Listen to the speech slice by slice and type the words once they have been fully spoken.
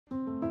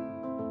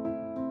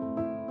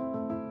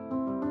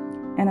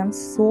and I'm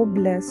so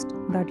blessed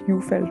that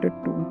you felt it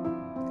too.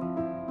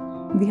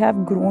 We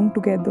have grown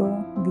together,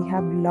 we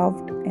have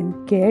loved and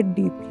cared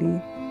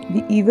deeply,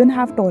 we even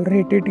have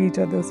tolerated each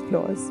other's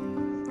flaws.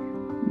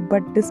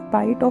 But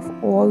despite of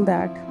all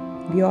that,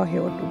 we are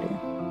here today.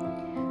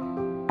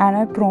 And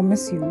I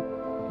promise you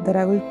that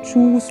I will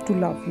choose to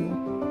love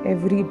you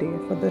every day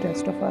for the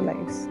rest of our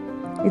lives.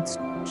 It's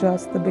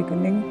just the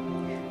beginning,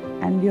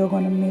 and we are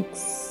going to make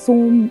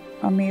so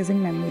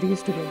amazing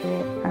memories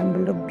together and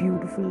build a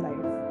beautiful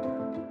life.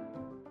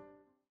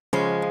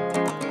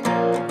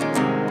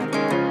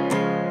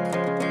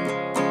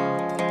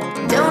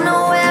 Don't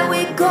know where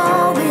we're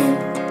going,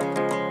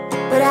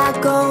 but I'd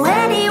go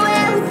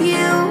anywhere with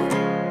you.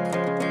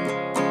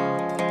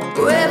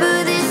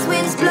 Wherever this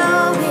wind's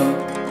blowing,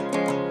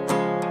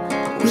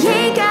 we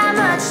ain't got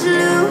much to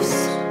lose.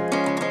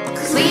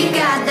 'Cause we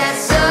got that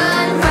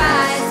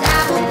sunrise,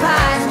 apple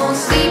pies, won't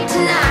sleep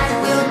tonight.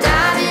 We'll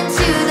dive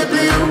into the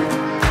blue.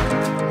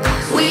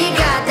 We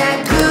got that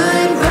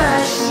good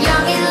rush,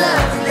 young in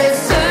love.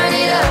 Let's turn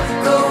it up,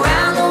 go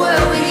round the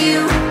world with you.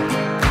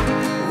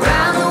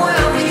 Round the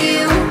world with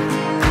you.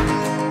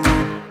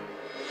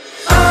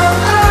 Oh,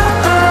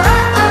 oh, oh,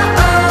 oh,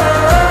 oh,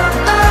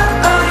 oh,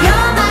 oh, oh.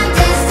 You're my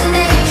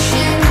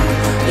destination.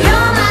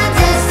 You're my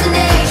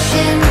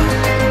destination.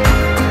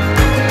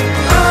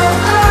 Oh,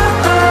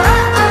 oh, oh,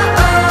 oh,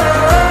 oh,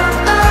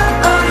 oh,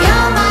 oh, oh.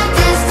 You're my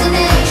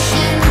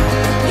destination.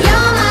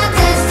 You're my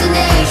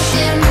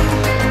destination.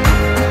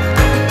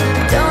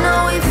 Don't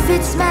know if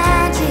it's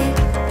magic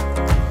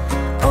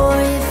or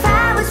if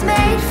I was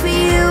made for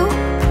you.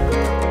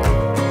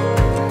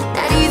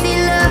 That easy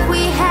love,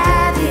 we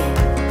have it,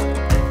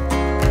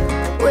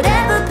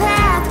 whatever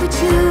path we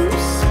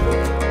choose.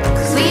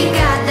 'Cause we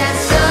got that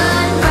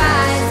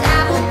sunrise,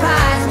 apple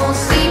pies, won't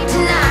sleep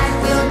tonight.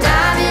 We'll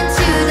dive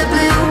into the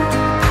blue.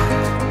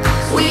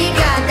 We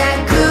got that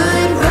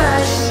good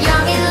rush,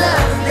 young in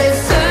love.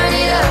 Let's turn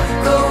it up,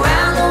 go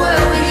round the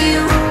world with you.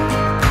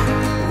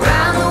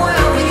 Round the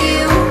world with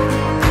you.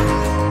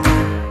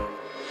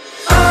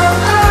 Oh,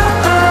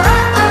 oh, oh,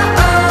 oh, oh,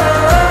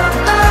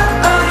 oh,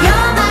 oh, oh.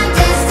 You're my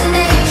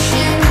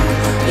destination.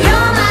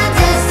 You're my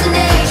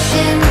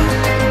destination.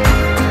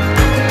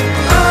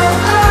 Oh,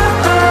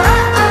 oh, oh,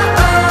 oh,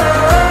 oh,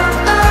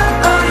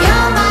 oh, oh.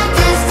 You're my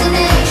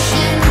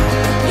destination.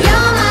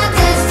 You're my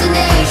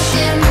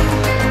destination.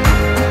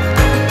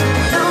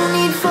 No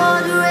need for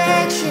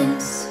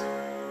directions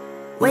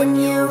when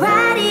you're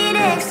right here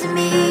next to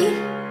me.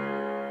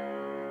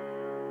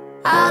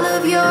 All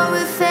of your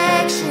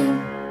affection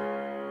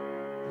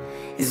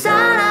is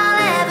all I'll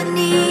ever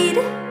need.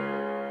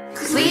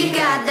 'Cause we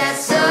got that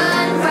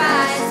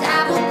sunrise,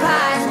 apple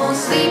pies, won't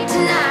sleep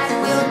tonight.